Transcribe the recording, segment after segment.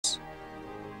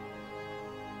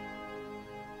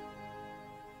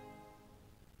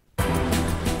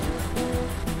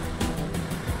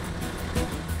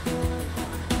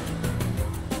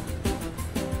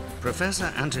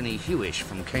Professor Anthony Hewish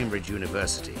from Cambridge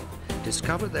University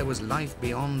discovered there was life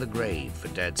beyond the grave for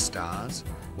dead stars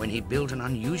when he built an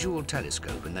unusual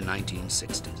telescope in the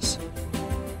 1960s.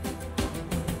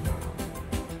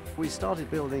 We started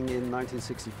building in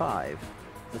 1965.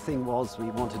 The thing was, we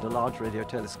wanted a large radio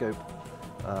telescope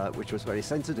which was very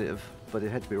sensitive, but it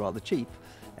had to be rather cheap.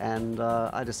 And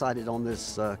I decided on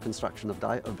this construction of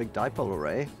a big dipole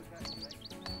array.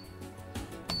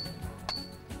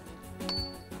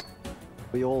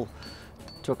 We all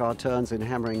took our turns in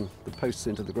hammering the posts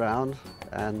into the ground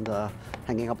and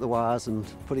hanging up the wires and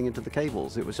putting into the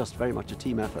cables. It was just very much a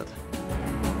team effort.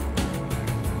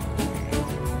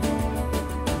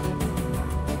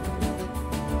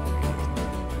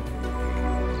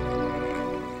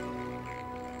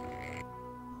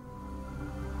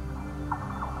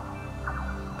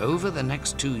 Over the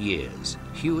next 2 years,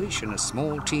 Hewish and a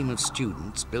small team of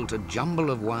students built a jumble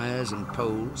of wires and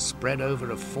poles spread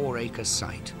over a 4-acre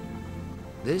site.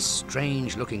 This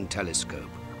strange-looking telescope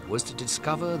was to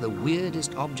discover the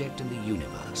weirdest object in the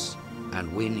universe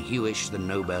and win Hewish the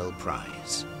Nobel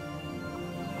Prize.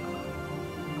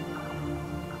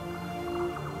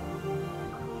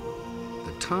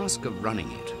 The task of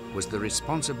running it was the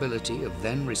responsibility of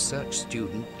then research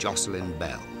student Jocelyn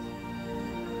Bell.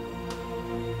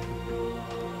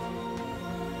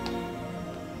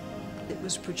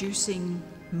 Was producing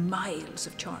miles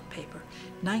of chart paper,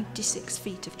 96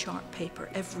 feet of chart paper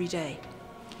every day.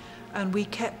 And we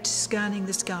kept scanning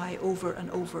the sky over and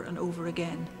over and over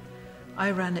again.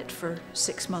 I ran it for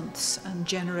 6 months and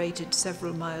generated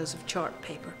several miles of chart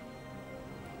paper.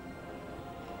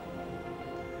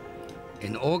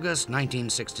 In August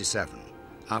 1967,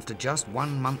 after just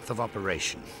 1 month of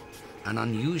operation, an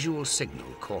unusual signal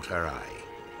caught her eye.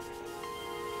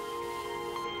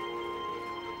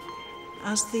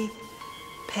 As the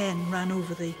pen ran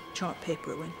over the chart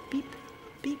paper, it went beep,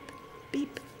 beep,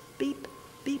 beep, beep,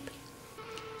 beep.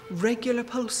 Regular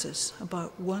pulses,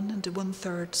 about 1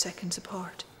 1/3 seconds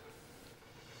apart.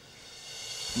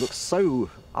 It looks so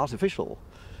artificial.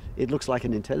 It looks like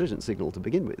an intelligent signal to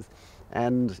begin with.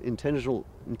 And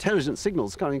intelligent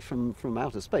signals coming from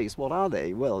outer space, what are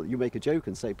they? Well, you make a joke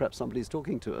and say perhaps somebody's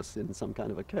talking to us in some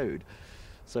kind of a code.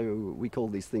 So we call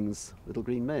these things little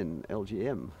green men,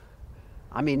 LGM.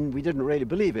 I mean, we didn't really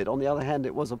believe it. On the other hand,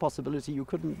 it was a possibility you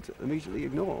couldn't immediately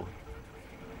ignore.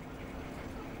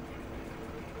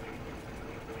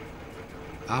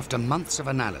 After months of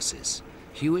analysis,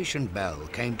 Hewish and Bell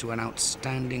came to an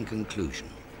outstanding conclusion.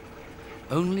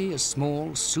 Only a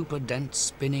small, super-dense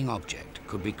spinning object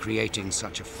could be creating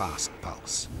such a fast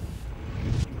pulse.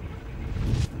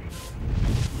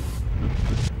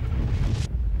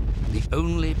 The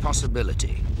only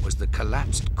possibility was the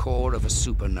collapsed core of a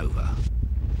supernova,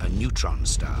 a neutron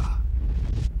star.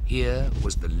 Here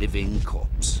was the living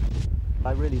corpse.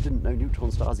 I really didn't know neutron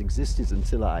stars existed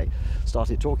until I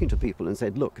started talking to people and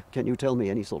said, look, can you tell me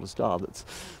any sort of star that's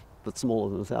smaller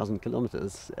than 1,000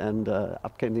 kilometers? And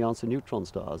up came the answer, neutron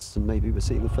stars, and maybe we're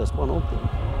seeing the first one of them.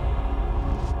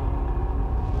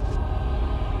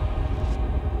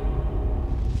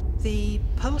 The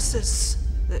pulses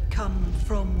that come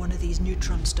from one of these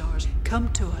neutron stars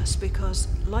come to us because,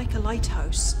 like a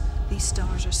lighthouse, these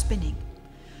stars are spinning.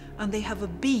 And they have a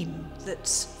beam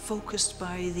that's focused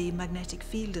by the magnetic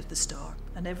field of the star.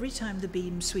 And every time the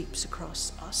beam sweeps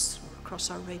across us, or across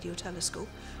our radio telescope,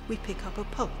 we pick up a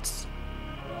pulse.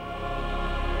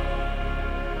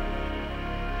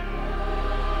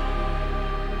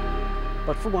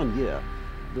 But for 1 year,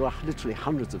 there were literally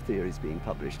hundreds of theories being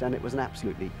published, and it was an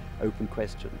absolutely open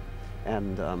question.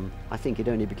 And I think it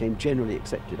only became generally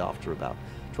accepted after about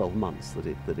 12 months that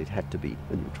it had to be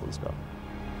a neutron star.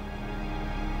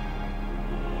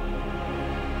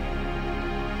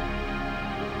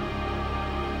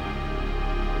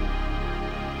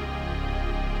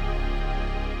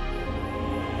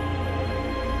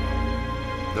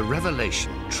 The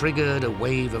revelation triggered a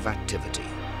wave of activity.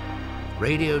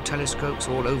 Radio telescopes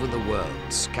all over the world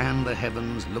scanned the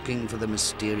heavens looking for the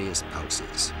mysterious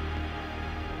pulses.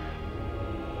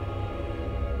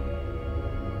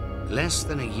 Less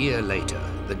than a year later,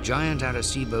 the giant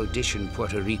Arecibo dish in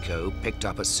Puerto Rico picked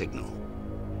up a signal.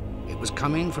 It was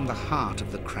coming from the heart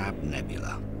of the Crab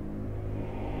Nebula.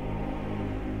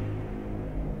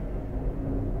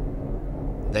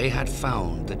 They had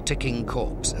found the ticking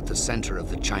corpse at the center of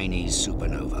the Chinese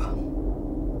supernova.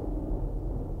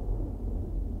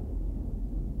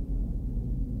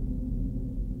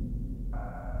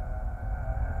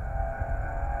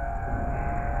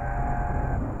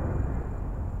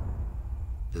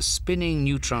 The spinning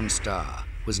neutron star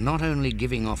was not only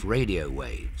giving off radio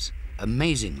waves,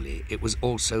 Amazingly, it was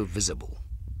also visible.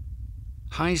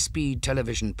 High-speed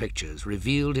television pictures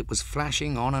revealed it was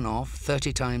flashing on and off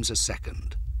 30 times a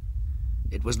second.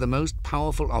 It was the most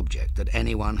powerful object that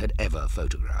anyone had ever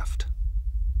photographed.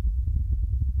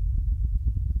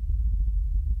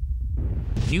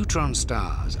 Neutron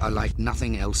stars are like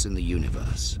nothing else in the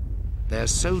universe. They're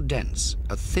so dense,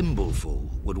 a thimbleful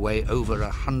would weigh over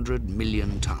 100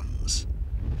 million tons.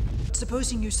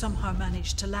 Supposing you somehow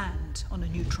manage to land on a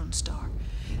neutron star,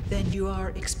 then you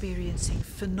are experiencing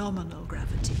phenomenal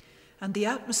gravity. And the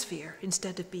atmosphere,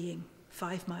 instead of being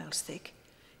 5 miles thick,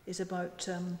 is about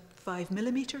 5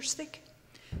 millimeters thick.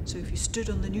 So if you stood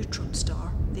on the neutron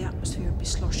star, the atmosphere would be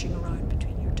sloshing around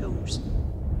between your toes.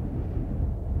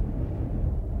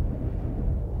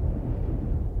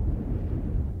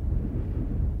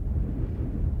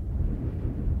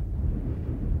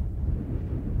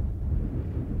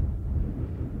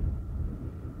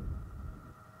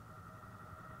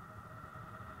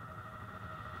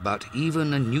 But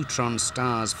even a neutron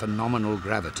star's phenomenal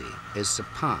gravity is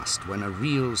surpassed when a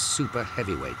real super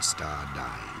heavyweight star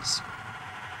dies.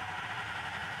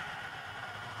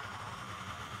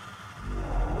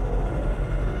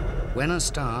 When a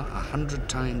star 100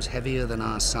 times heavier than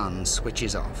our sun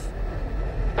switches off,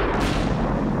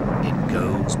 it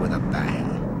goes with a bang.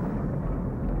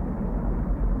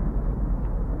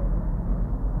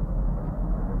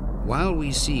 While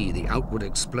we see the outward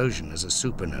explosion as a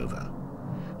supernova,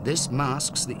 this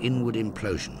masks the inward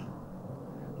implosion.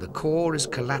 The core is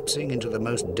collapsing into the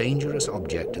most dangerous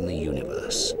object in the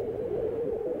universe.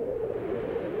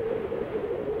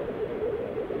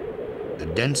 The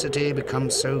density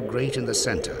becomes so great in the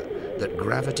center that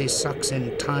gravity sucks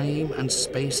in time and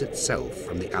space itself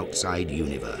from the outside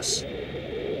universe.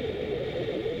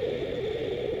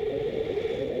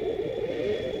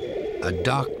 A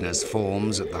darkness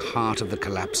forms at the heart of the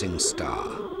collapsing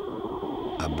star.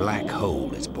 A black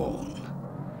hole is born.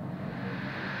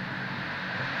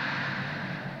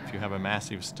 If you have a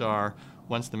massive star,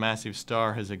 once the massive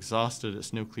star has exhausted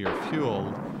its nuclear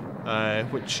fuel,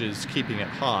 which is keeping it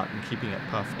hot and keeping it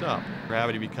puffed up,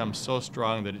 gravity becomes so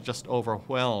strong that it just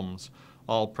overwhelms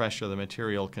all pressure the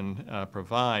material can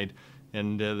provide,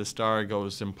 and the star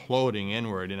goes imploding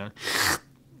inward,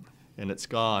 and it's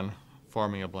gone,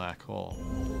 forming a black hole.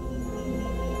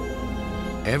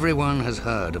 Everyone has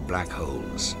heard of black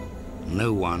holes.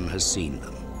 No one has seen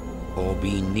them or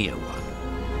been near one.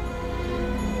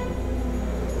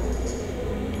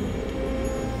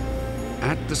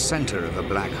 At the center of a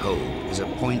black hole is a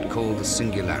point called the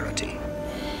singularity.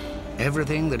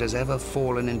 Everything that has ever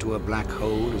fallen into a black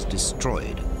hole is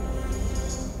destroyed,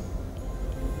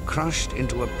 crushed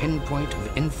into a pinpoint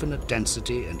of infinite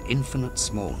density and infinite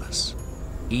smallness.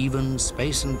 Even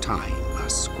space and time are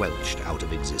squelched out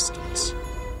of existence.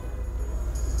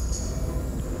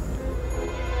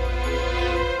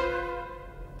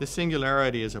 The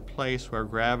singularity is a place where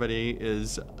gravity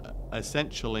is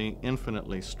essentially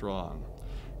infinitely strong.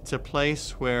 It's a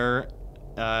place where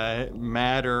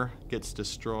matter gets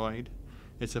destroyed.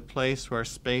 It's a place where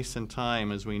space and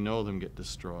time as we know them get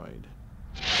destroyed.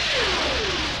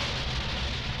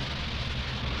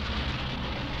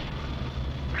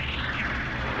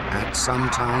 At some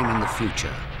time in the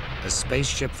future, a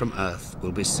spaceship from Earth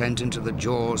will be sent into the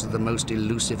jaws of the most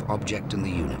elusive object in the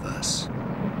universe.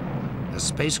 A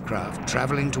spacecraft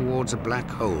traveling towards a black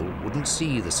hole wouldn't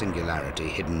see the singularity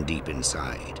hidden deep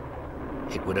inside.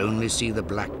 It would only see the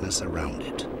blackness around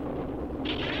it.